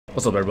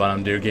What's up everybody,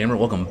 I'm Dear Gamer.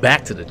 Welcome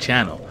back to the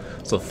channel.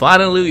 So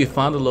finally we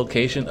found the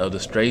location of the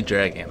stray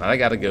dragon. I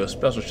gotta give a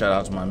special shout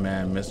out to my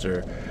man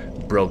Mr.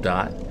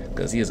 Brodot,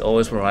 because he is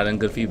always providing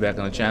good feedback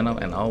on the channel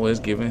and always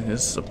giving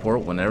his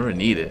support whenever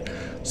needed.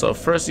 So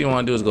first thing you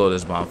want to do is go to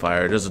this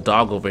bonfire. There's a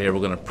dog over here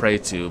we're gonna pray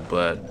to,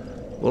 but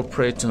we'll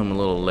pray to him a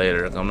little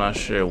later. I'm not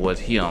sure what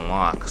he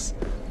unlocks,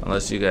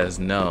 unless you guys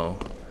know.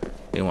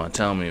 You want to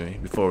tell me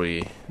before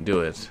we do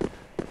it.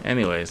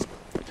 Anyways,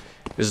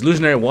 this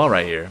illusionary wall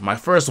right here, my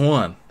first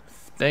one.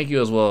 Thank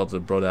you as well to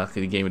Brodot,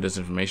 he gave me this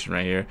information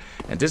right here,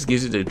 and this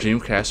gives you the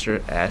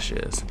Dreamcaster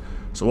ashes.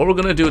 So what we're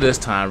gonna do this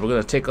time, we're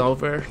gonna take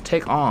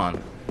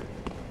on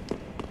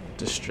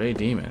the stray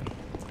demon.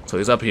 So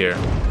he's up here.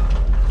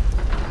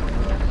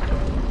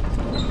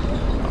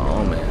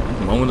 Oh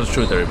man, moment of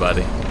truth,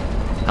 everybody.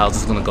 How's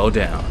this gonna go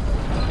down?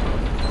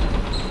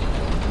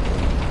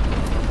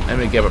 Let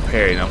me get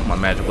prepared, put my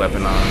magic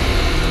weapon on.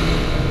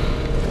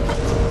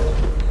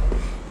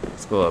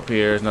 Let's go up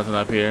here. There's nothing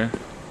up here.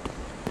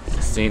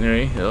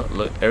 Scenery,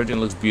 look, everything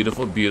looks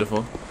beautiful,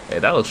 beautiful. Hey,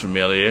 that looks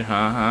familiar,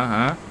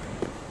 huh?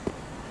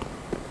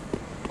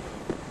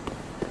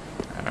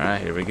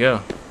 Alright, here we go.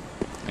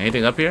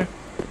 Anything up here?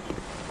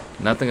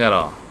 Nothing at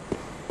all.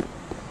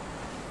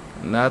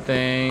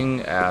 Nothing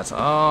at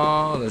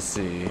all. Let's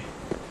see.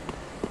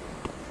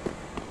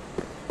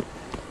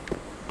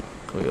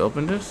 Can we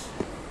open this?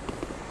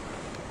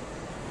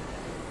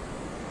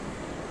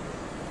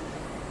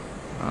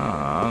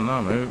 I don't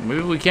know,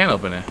 maybe we can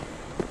open it.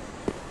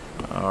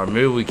 Or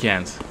maybe we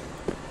can't.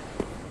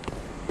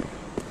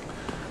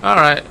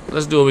 Alright,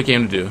 let's do what we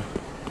came to do.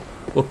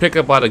 We'll pick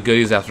up all the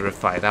goodies after the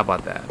fight. How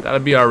about that? That'll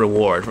be our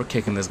reward for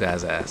kicking this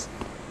guy's ass.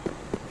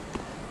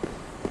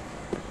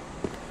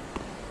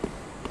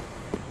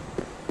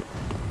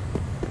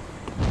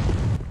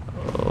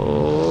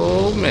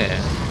 Oh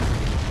man.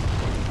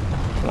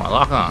 Come on,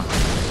 lock on.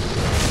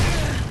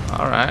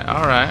 Alright,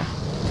 alright.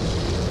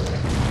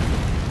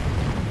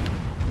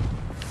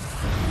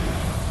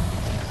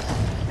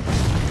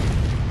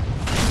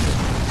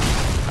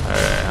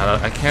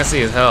 I can't see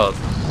his health.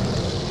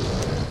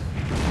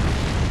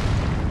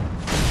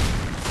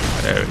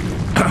 There we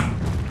go.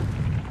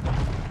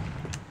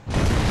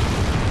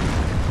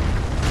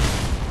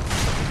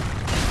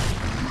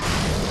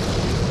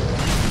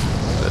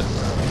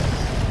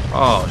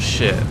 Oh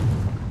shit.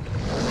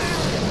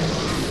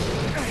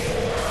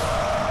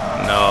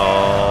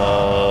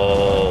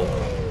 No.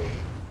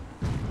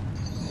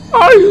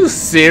 Are you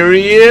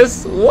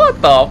serious?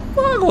 What the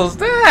fuck was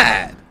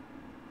that?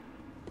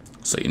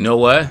 So you know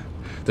what?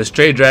 The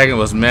stray dragon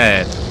was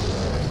mad.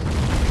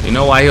 You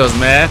know why he was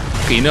mad?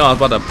 Cause you know I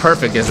was about to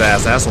perfect his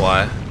ass, that's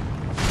why.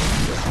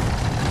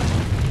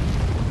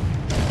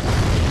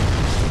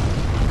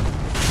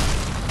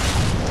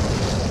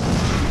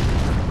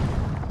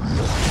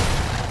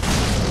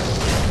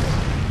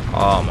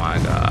 Oh my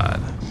god.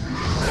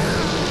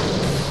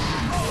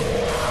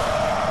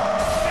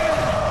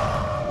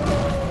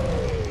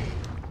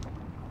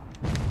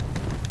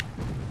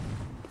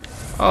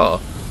 Oh.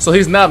 So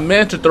he's not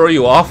meant to throw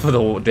you off of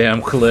the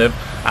damn cliff.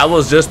 I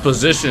was just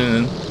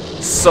positioned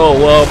so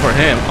well for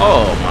him.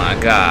 Oh my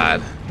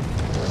god.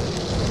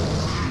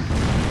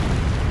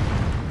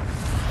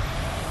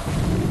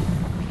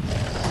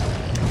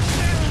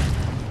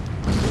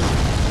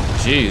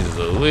 Jesus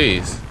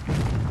Louise.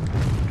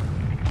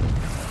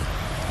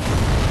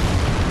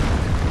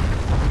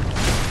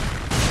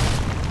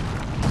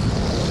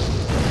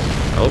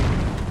 Oh.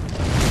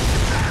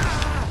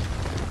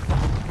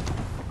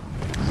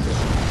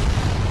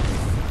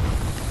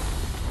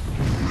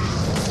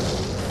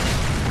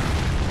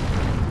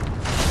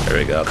 There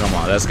we go. Come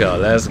on, let's go.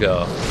 Let's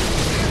go.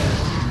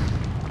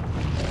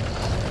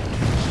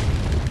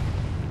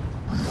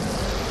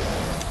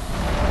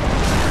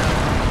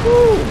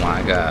 Oh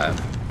my god.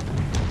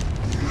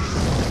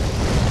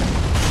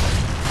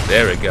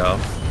 There we go.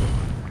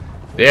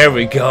 There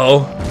we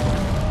go.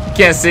 You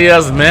can't see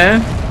us, man.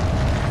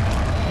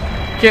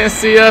 You can't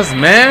see us,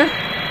 man.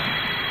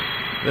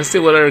 Let's see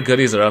what other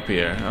goodies are up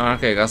here.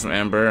 Okay, got some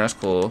ember. That's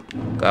cool.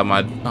 Got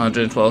my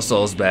 112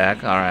 souls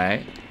back. All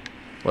right.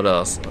 What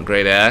else? A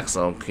great axe,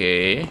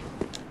 okay.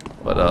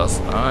 What else?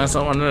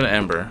 Someone in an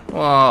ember.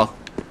 Well,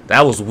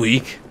 that was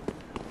weak.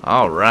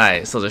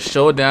 Alright, so the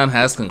showdown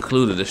has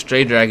concluded. The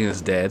stray dragon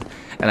is dead,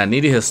 and I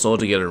needed his soul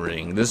to get a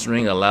ring. This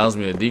ring allows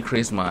me to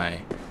decrease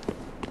my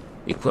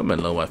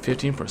equipment load by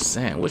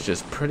 15%, which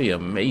is pretty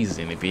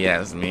amazing if you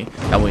ask me.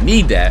 And we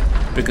need that,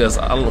 because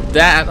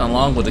that,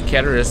 along with the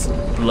Carthus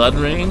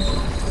Bloodring,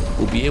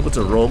 will be able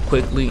to roll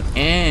quickly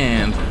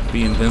and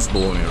be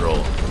invincible when we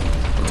roll.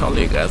 I'm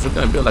telling you guys, it's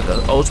gonna be like an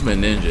ultimate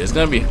ninja. It's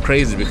gonna be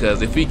crazy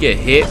because if we get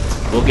hit,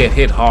 we'll get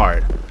hit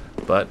hard.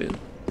 But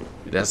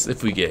that's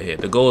if we get hit.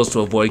 The goal is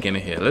to avoid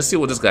getting hit. Let's see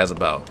what this guy's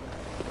about.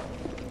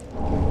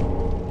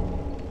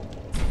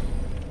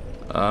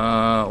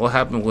 What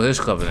happened with his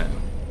covenant?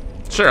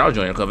 Sure, I'll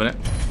join your covenant.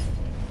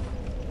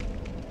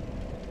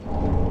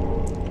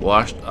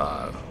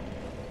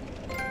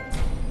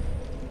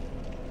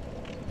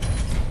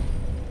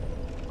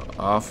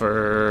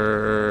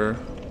 Offer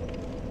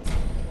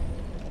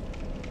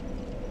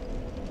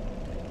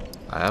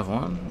I have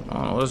one.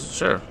 Oh, what is it?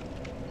 Sure.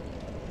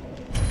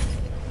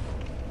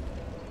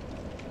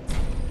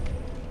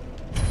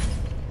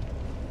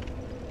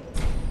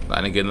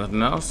 I didn't get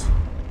nothing else.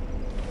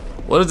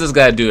 What does this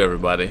guy do,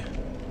 everybody?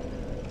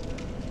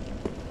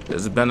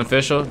 Is it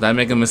beneficial? Did I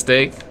make a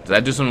mistake? Did I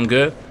do something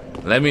good?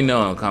 Let me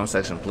know in the comment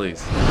section,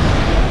 please.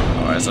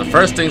 Alright, so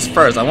first things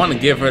first, I want to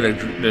give her the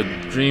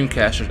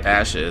Dreamcatcher's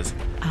ashes.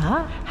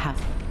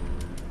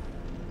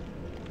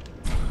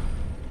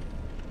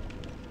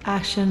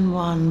 Action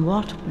 1,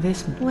 what?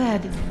 This? Where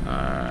did...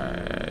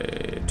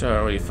 Alright, tell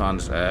her where you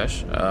found this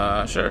ash.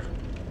 Sure.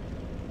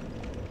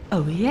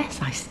 Oh yes,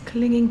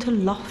 clinging to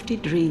lofty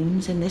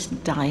dreams in this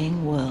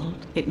dying world.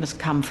 It must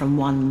come from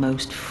one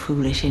most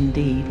foolish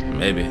indeed.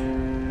 Maybe.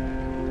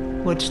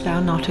 Wouldst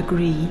thou not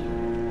agree?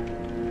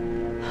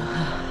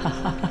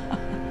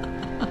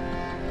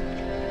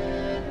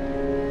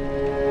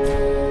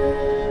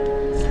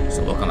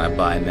 So what can I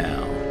buy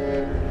now?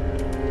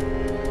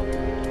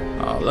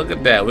 Oh, look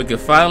at that. We can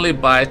finally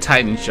buy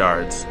Titan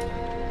shards.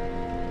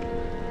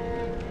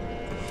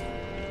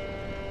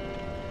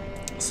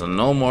 So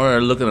no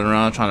more looking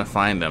around trying to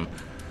find them.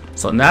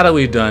 So now that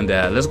we've done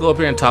that, let's go up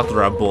here and talk to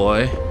our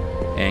boy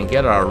and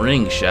get our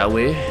ring, shall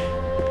we?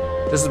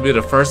 This will be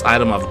the first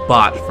item I've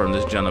bought from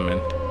this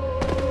gentleman.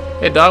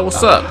 Hey dog,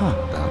 what's up?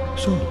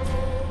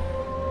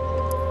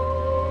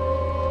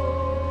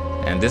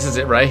 And this is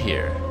it right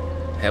here.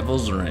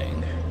 Havel's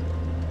ring.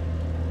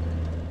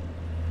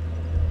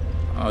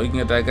 Oh, you can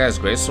get that guy's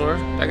greatsword?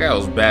 That guy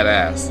was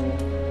badass.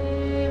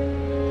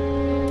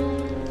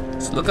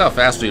 So look how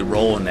fast we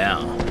roll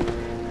now.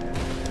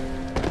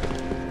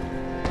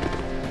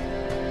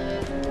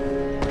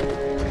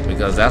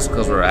 Because that's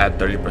because we're at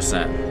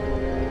 30%.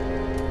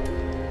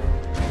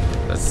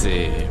 Let's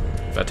see.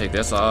 If I take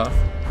this off.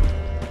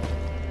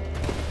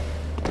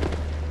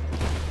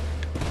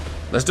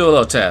 Let's do a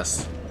little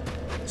test.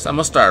 So I'm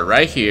gonna start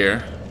right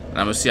here, and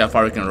I'm gonna see how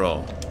far we can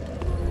roll.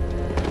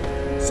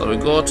 So we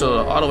go to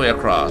all the way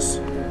across.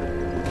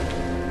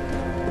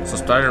 So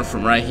starting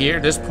from right here,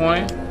 this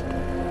point.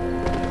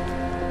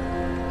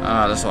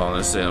 That's all.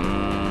 Let's see.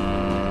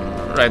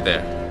 Right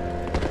there.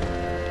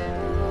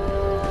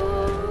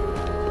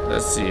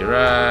 Let's see.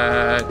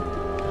 Right.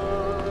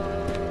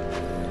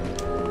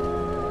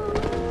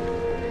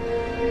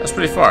 That's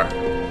pretty far.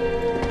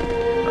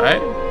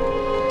 Right?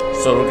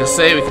 So we can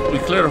say we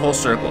clear the whole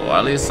circle, or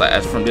at least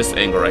from this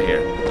angle right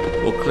here.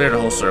 We'll clear the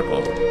whole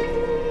circle.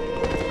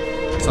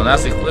 So now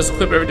let's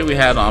equip everything we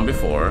had on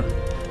before.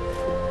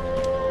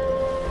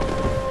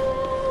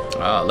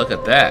 Oh, look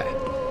at that.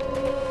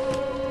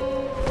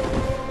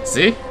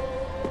 See?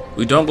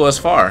 We don't go as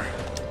far.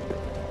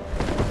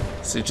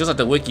 See, just like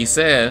the wiki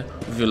said,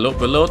 if you're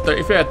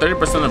at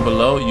 30% or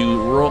below,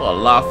 you roll a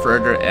lot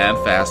further and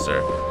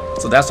faster.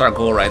 So that's our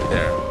goal right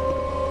there.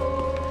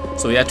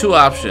 So we have two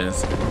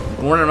options.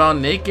 Run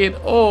around naked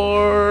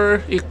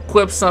or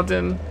equip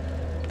something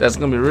that's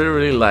gonna be really,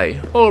 really light.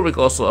 Or we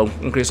can also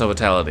increase our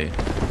vitality.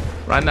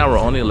 Right now we're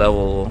only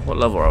level, what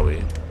level are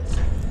we?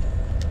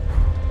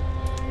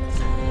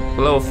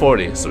 We're level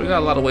 40, so we got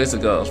a lot of ways to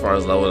go as far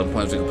as level and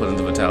points we can put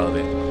into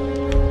vitality.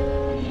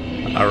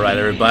 Alright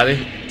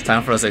everybody, it's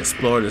time for us to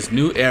explore this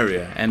new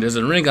area. And there's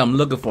a ring I'm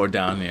looking for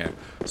down here.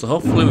 So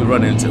hopefully we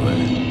run into it.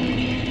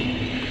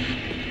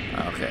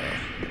 Okay.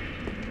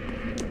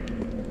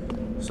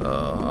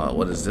 So,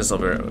 what is this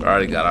over here? We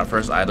already got our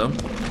first item.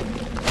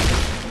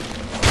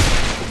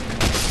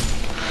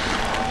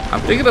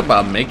 I'm thinking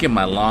about making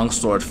my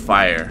longsword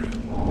fire.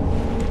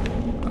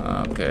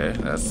 Okay,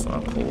 that's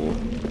cool.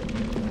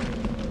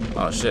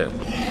 Oh shit. Do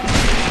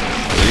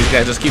these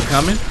guys just keep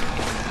coming?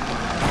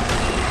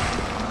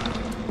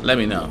 Let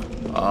me know.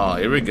 Oh,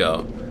 here we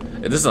go.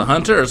 Is this a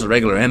hunter or is it a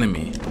regular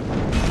enemy?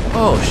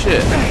 Oh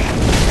shit.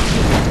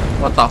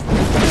 What the?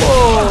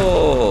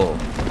 Whoa!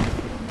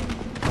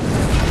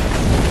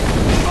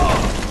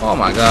 Oh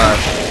my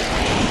gosh.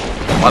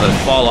 I'm about to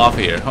fall off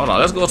here. Hold on,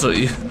 let's go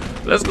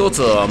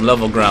to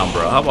level ground,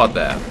 bro. How about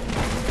that?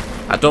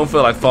 I don't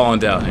feel like falling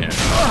down here.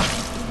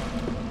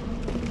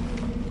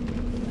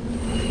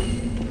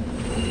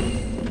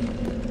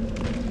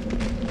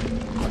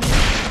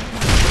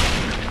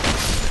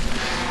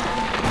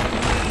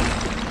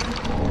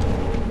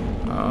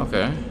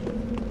 Okay.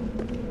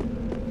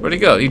 Where'd he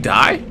go? He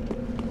died?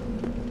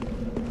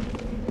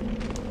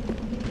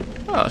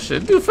 Oh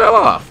shit, dude fell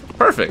off.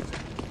 Perfect.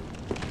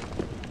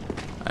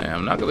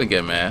 I'm not gonna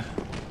get mad.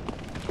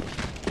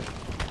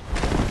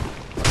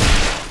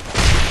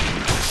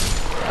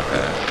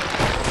 Okay.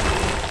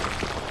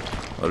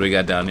 What do we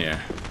got down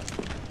here?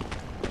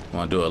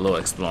 Wanna do a little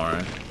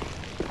exploring.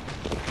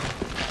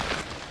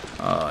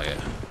 Oh yeah.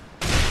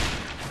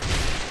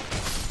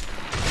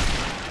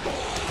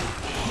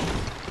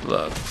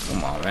 Look,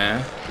 come on,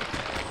 man.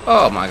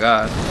 Oh my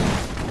god.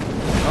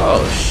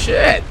 Oh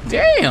shit,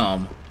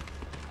 damn.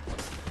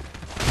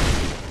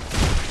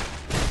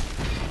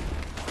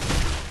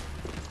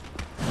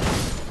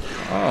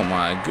 Oh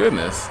my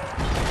goodness.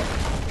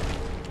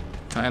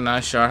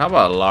 Tiny shard. How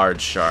about a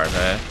large shard,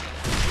 eh?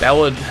 That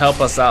would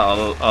help us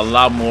out a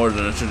lot more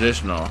than a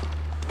traditional.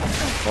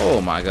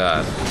 Oh my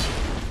god.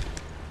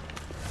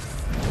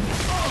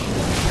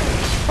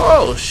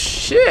 Oh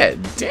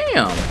shit,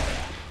 damn.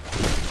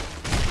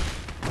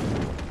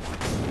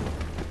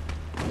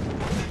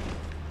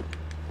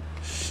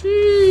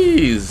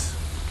 Jeez.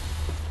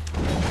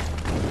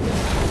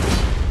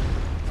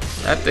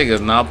 That thing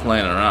is not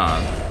playing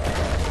around.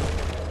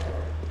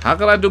 How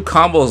could I do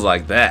combos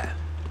like that?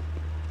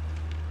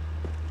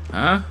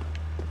 Huh?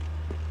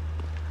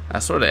 I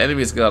swear the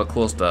enemies got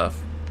cool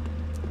stuff.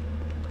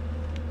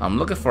 I'm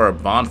looking for a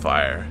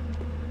bonfire.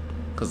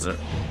 Cause they're...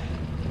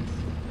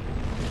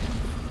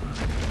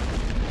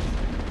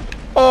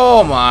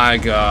 Oh my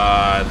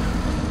god.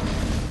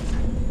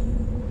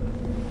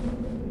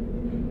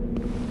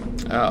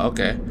 Oh,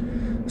 okay.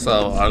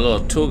 So our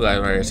little tool guy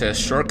right here says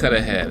shortcut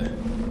ahead.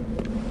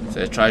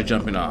 Says try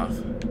jumping off.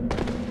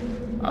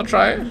 I'll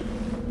try it.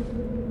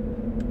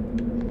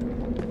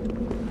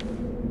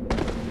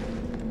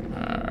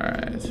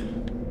 Alright.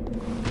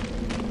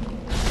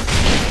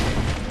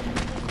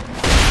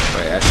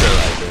 Wait, I should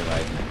like do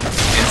like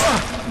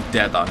instant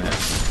death on him.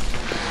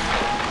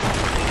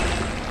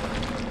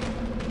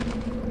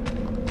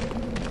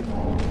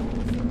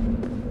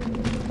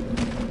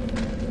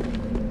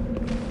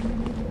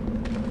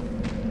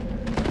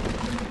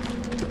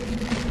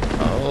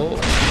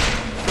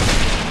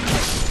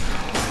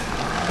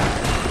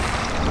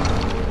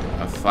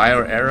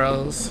 Fire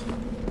arrows.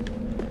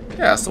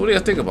 Yeah, so what do you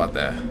think about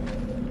that?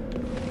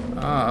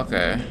 Oh,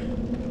 okay.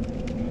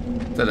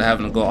 Instead of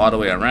having to go all the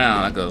way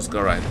around, I could just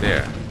go right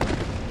there.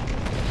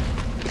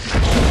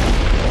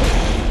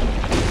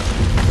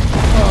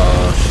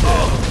 Oh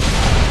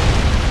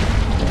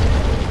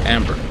shit.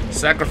 Ember.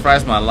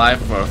 Sacrifice my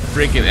life for a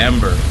freaking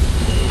ember.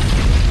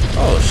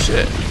 Oh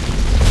shit.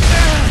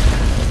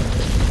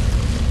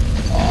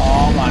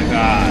 Oh my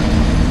god.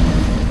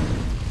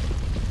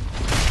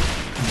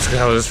 This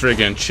guy was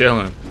freaking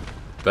chilling.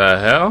 The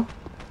hell?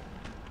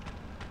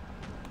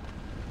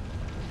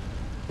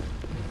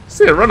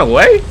 See it run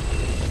away?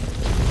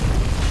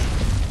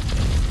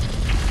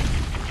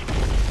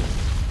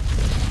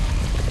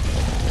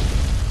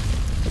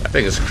 I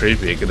think it's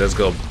creepy. It could just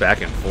go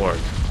back and forth.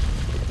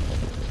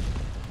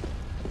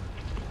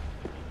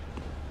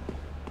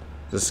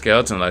 The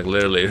skeleton like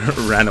literally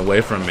ran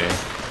away from me.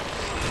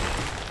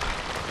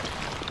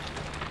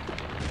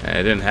 And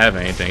it didn't have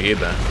anything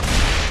either.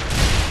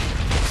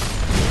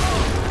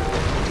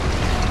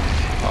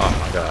 Oh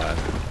my god.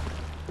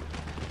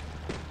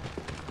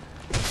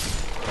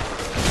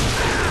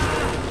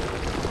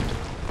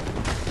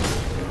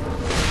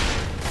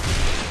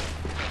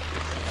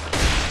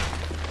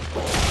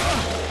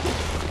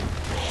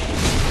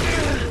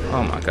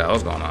 Oh my god,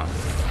 what's going on?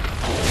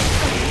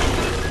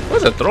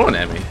 What's it throwing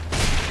at me?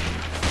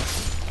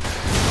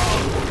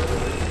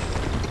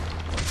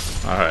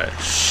 Alright,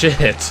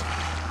 shit.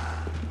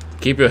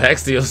 Keep your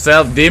hex to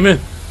yourself, demon.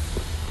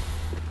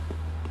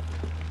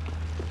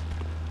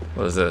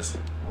 What is this?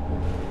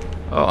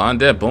 Oh,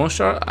 undead bone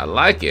shard? I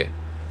like it.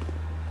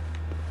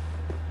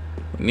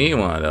 We need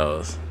one of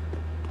those.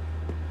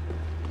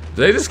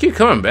 Do they just keep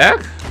coming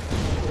back?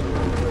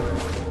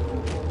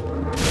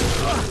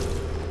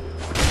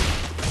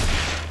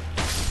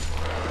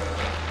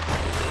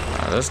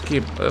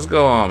 Let's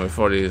go on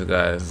before these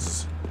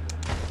guys.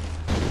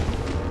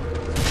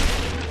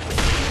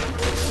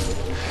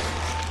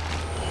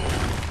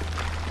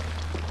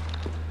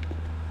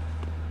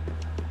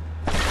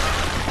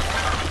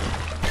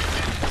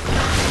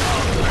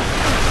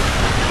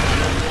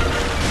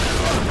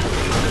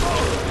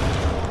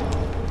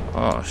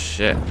 Oh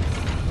shit.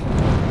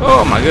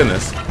 Oh my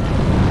goodness.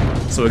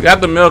 So we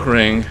got the milk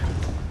ring.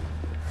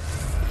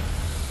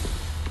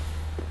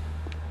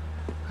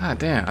 God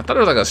damn, I thought there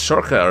was like a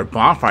shortcut or a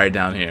bonfire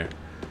down here.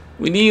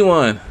 We need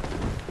one.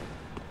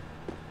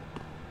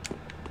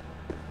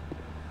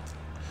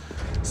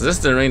 So this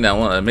is the ring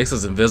that makes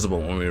us invisible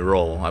when we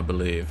roll, I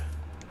believe.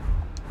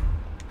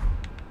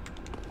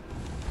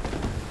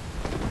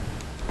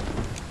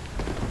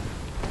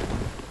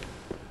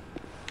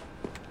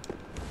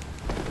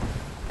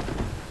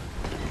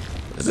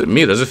 Is it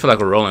me? Does it feel like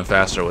we're rolling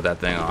faster with that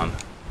thing on?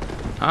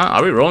 Huh?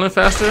 Are we rolling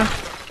faster?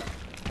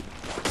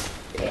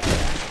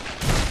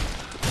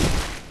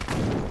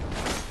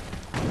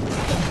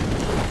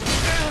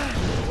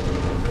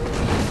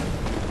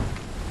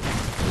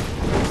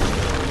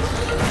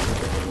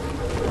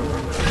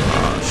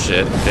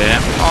 Shit,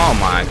 damn. Oh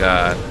my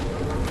god.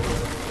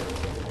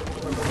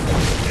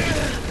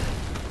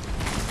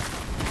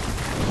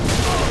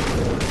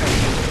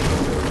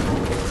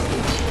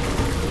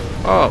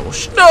 Oh,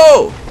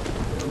 no!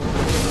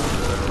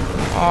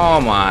 Oh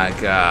my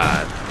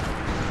god.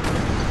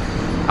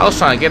 I was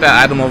trying to get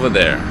that item over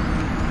there.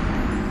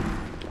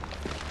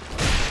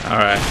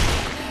 Alright.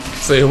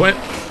 So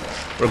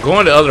we're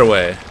going the other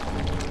way.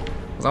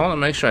 Because I want to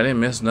make sure I didn't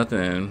miss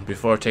nothing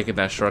before taking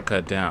that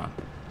shortcut down.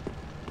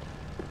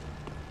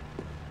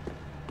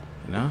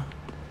 No?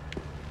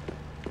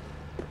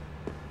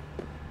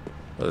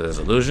 What is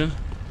this, illusion?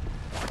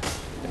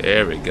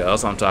 There we go,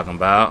 that's what I'm talking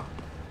about.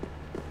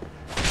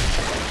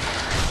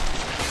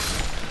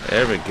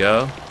 There we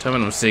go. Tell me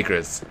them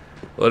secrets.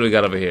 What do we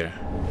got over here?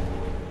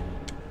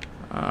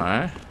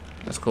 Alright.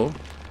 That's cool.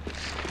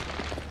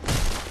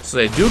 So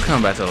they do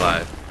come back to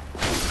life.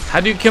 How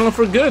do you kill them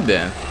for good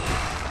then?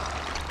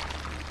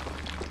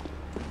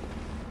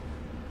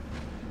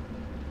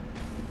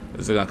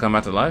 Is it gonna come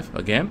back to life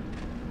again?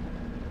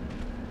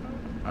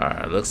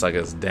 Alright, looks like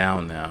it's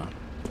down now.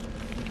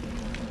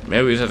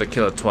 Maybe we just have to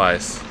kill it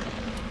twice.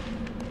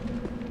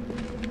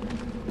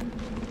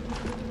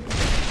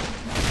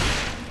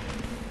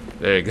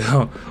 There you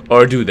go.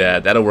 Or do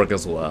that. That'll work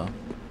as well.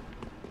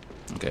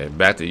 Okay,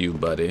 back to you,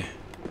 buddy.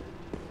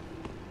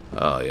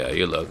 Oh yeah,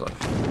 you look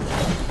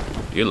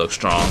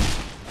strong.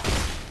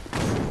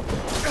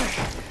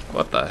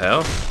 What the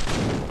hell?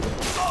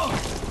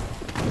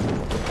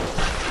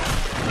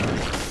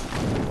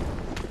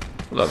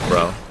 Look,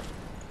 bro.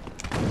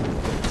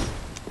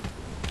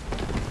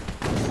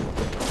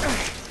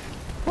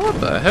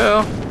 What the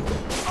hell?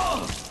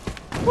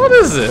 What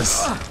is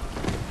this?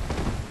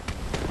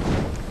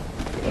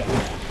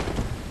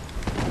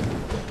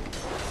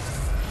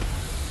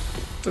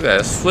 Look at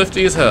that,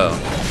 swifty as hell.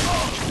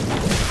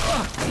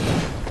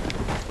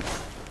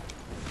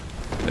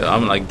 Yeah,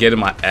 I'm like getting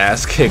my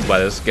ass kicked by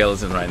this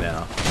skeleton right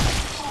now.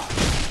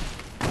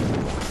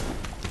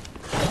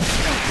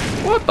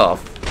 What the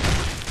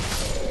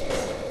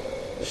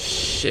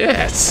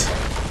shit?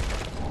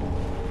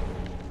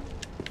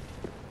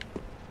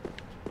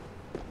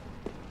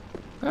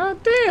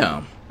 God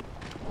damn.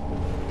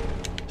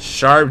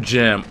 Sharp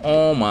gem.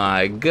 Oh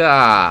my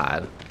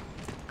god.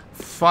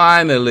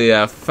 Finally,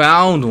 I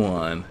found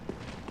one.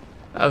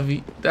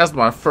 That's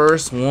my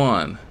first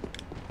one.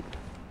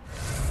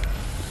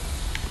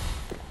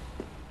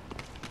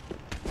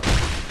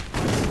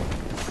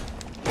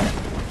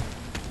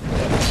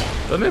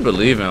 Don't they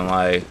believe in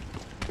like...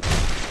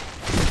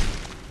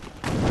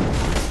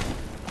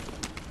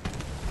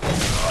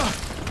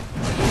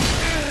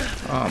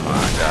 Oh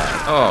my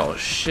god. Oh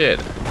shit.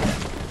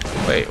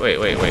 Wait.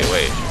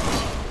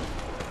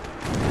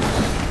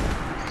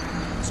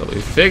 So we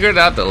figured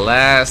out the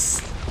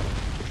last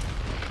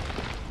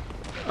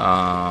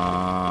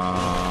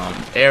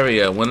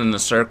area, went in the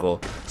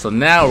circle. So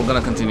now we're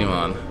gonna continue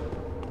on.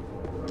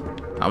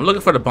 I'm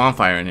looking for the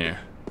bonfire in here.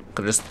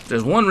 Cause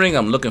there's one ring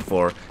I'm looking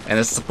for, and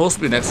it's supposed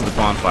to be next to the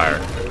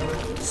bonfire.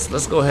 So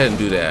let's go ahead and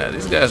do that.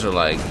 These guys are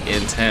like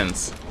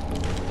intense.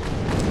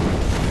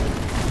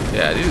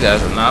 Yeah, these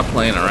guys are not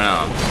playing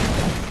around.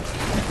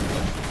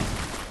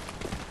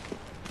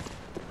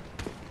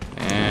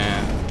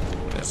 And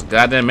there's a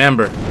goddamn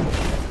ember.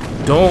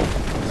 Don't.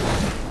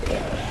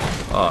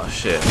 Oh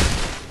shit.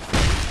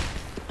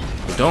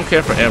 We don't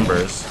care for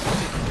embers.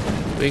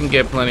 We can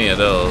get plenty of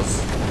those.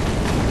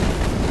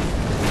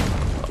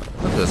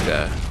 Look at this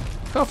guy.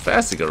 Look how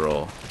fast he can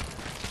roll.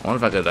 I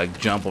wonder if I could like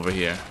jump over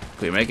here.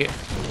 Can we make it?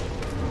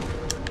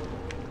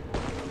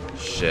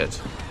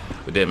 Shit.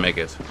 We didn't make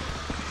it.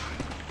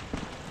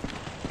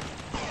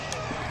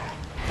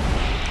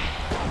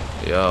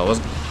 Yo, what's...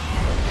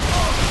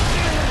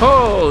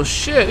 Oh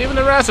shit, even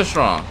the rats are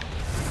strong.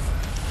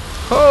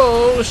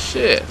 Oh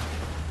shit.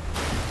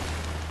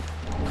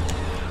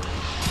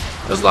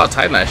 There's a lot of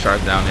titanite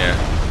shards down here.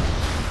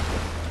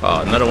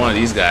 Oh, another one of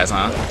these guys,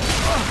 huh?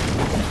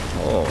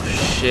 Oh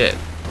shit.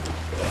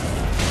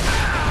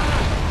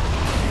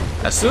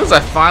 As soon as I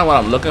find what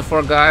I'm looking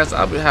for, guys,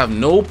 I'll have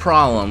no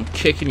problem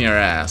kicking your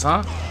ass,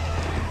 huh?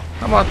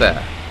 How about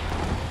that?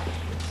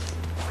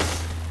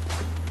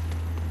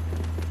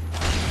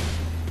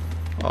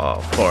 Oh,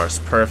 of course,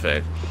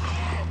 perfect.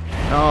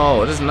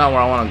 No, this is not where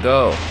I want to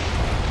go.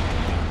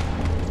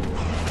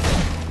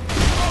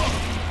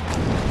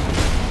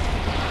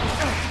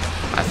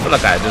 I feel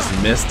like I just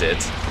missed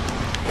it.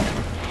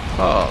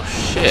 Oh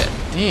shit,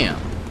 damn.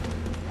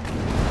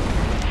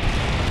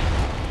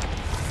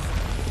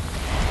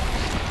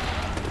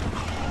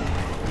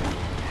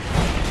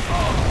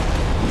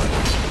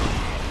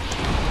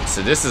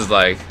 So this is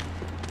like,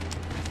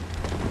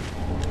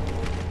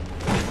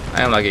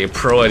 I am like a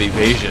pro at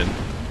evasion.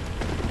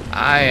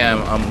 I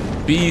am a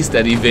beast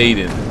at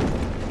evading.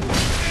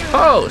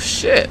 Oh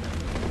shit.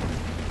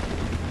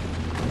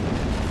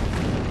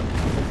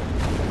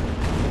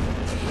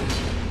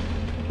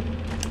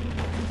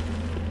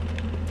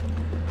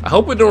 I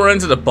hope we don't run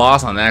into the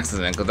boss on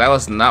accident, because that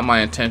was not my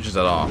intentions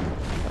at all.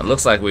 It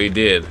looks like we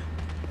did.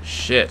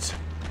 Shit.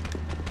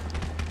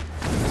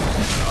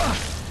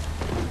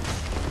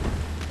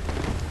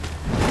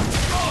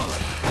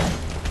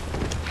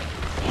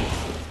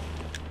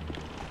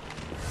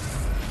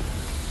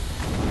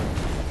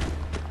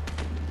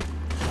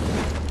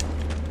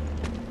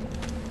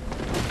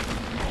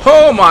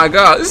 Oh my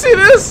god, you see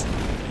this?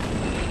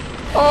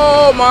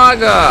 Oh my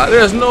god,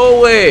 there's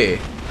no way.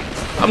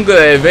 I'm good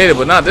at evading,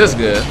 but not this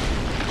good.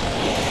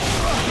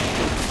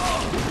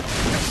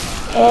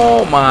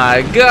 Oh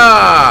my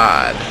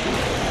god.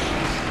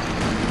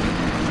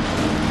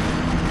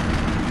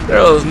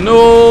 There was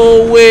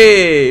no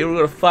way we're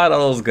gonna fight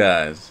all those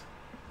guys.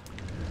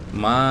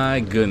 My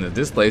goodness,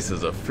 this place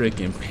is a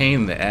freaking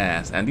pain in the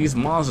ass. And these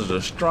monsters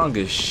are strong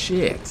as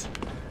shit.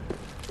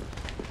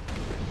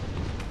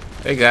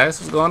 Hey guys,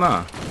 what's going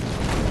on?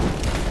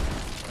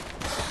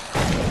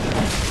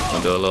 I'm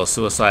gonna do a little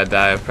suicide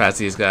dive past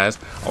these guys.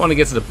 I want to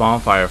get to the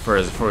bonfire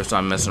first before we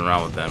start messing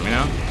around with them, you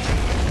know?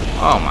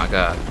 Oh my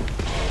god.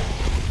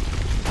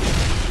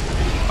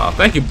 Oh,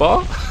 thank you,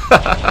 ball.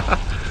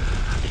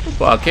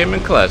 Ball came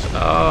in clutch.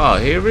 Oh,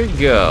 here we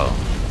go.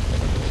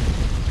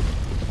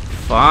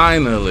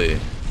 Finally.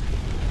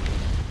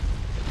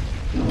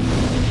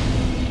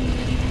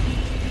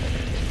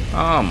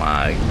 Oh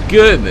my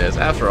goodness.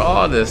 After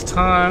all this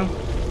time,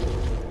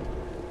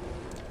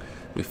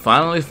 we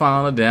finally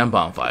found a damn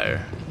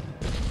bonfire.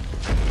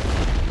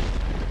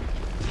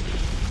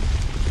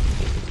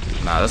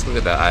 Nah, let's look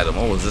at that item.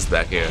 What was this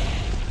back here?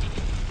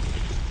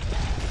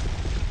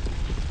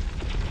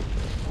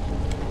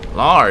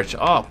 Large.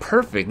 Oh,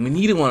 perfect. We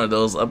needed one of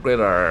those to upgrade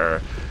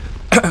our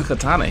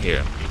katana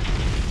here.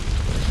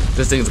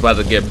 This thing's about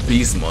to get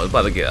beast mode. It's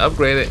about to get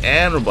upgraded,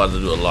 and we're about to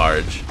do a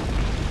large.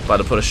 About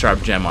to put a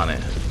sharp gem on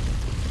it.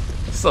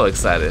 So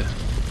excited.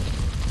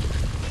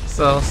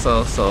 So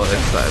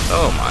excited.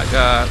 Oh my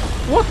god.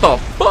 What the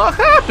fuck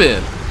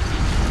happened?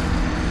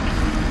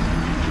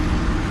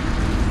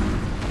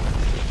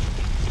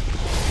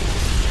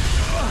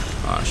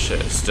 Oh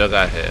shit, still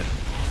got hit.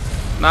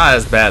 Not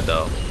as bad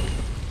though.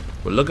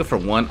 We're looking for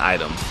one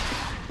item.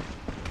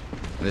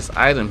 This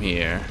item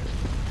here.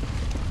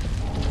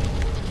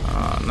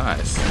 Oh,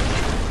 nice.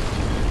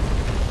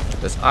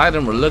 This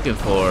item we're looking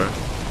for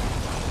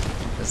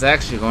is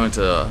actually going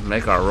to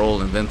make our roll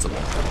invincible.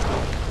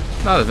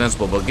 Not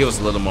invincible, but give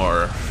us a little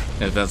more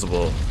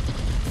invincible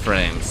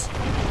frames.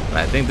 And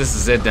I think this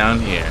is it down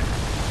here.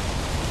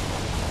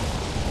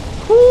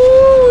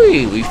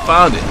 Whoo! We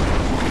found it.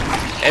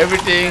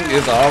 Everything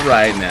is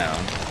alright now.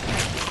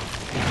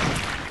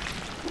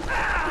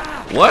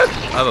 What?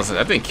 I don't say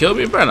that thing killed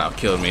me. It better not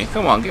kill me.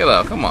 Come on, get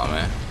up. Come on,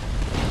 man.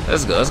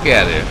 Let's go. Let's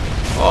get out of here.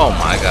 Oh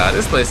my god,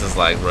 this place is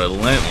like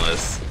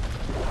relentless.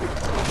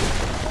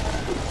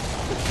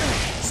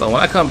 So when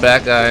I come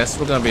back, guys,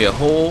 we're gonna be a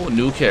whole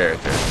new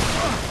character.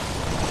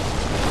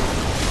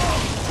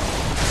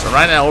 So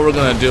right now, what we're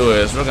gonna do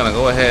is we're gonna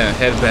go ahead and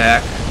head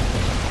back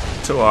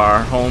to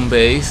our home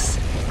base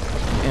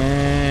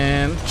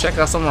and check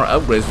out some of our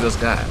upgrades we just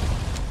got.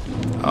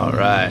 All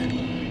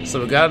right.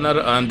 So we got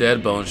another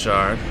undead bone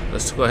shard.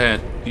 Let's go ahead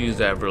and use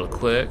that real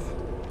quick.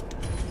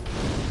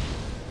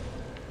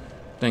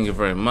 Thank you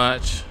very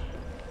much.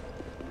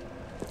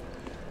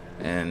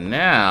 And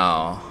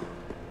now,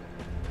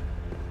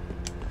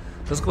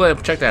 let's go ahead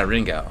and check that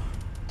ring out.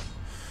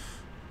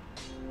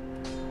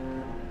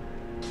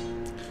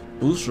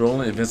 Boost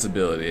rolling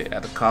invincibility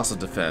at the cost of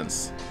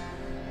defense.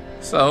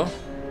 So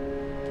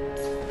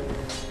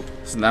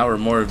now we're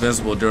more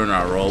invincible during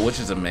our roll, which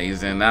is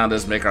amazing. Now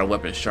let's make our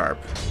weapon sharp.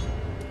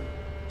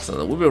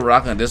 So we've been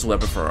rocking this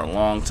weapon for a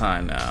long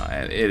time now,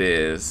 and it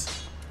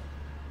is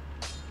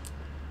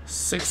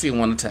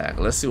 61 attack.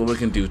 Let's see what we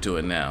can do to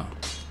it now.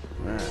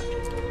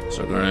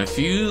 So we're going to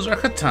infuse our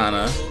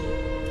katana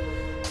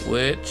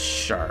with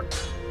sharp.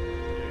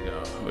 There we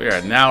go. We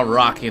are now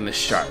rocking the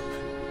sharp.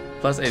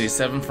 Plus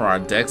 87 for our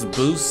dex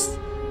boost,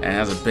 and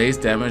has a base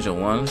damage of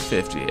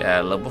 150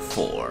 at level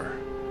 4.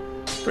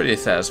 Pretty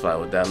satisfied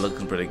with that.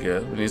 Looking pretty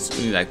good. We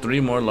need like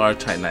 3 more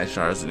large titanite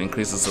shards and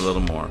increase this a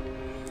little more.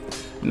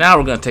 Now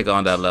we're going to take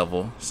on that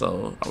level,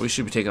 so we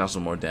should be taking on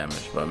some more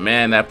damage. But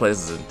man, that place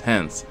is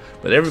intense.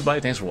 But everybody,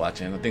 thanks for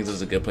watching. I think this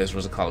is a good place for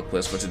us to call it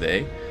quits for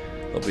today.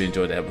 Hope you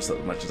enjoyed the episode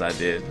as much as I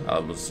did. I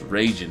was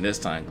raging this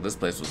time because this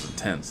place was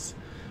intense.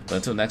 But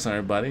until next time,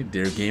 everybody,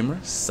 Dear Gamer,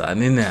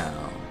 signing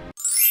out.